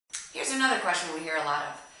Here's another question we hear a lot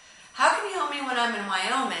of. How can you help me when I'm in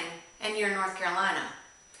Wyoming and you're in North Carolina?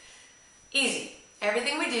 Easy.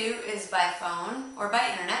 Everything we do is by phone or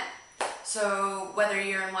by internet. So whether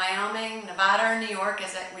you're in Wyoming, Nevada, or New York,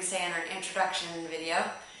 as we say in our introduction video,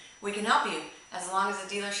 we can help you as long as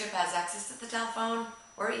the dealership has access to the telephone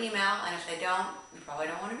or email. And if they don't, you probably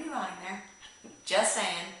don't want to be buying there. Just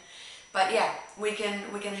saying. But yeah, we can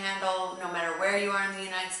handle no matter where you are in the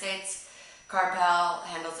United States. CarPal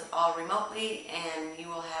handles it all remotely, and you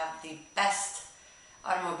will have the best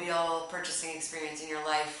automobile purchasing experience in your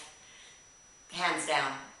life, hands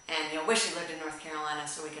down. And you'll wish you lived in North Carolina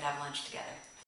so we could have lunch together.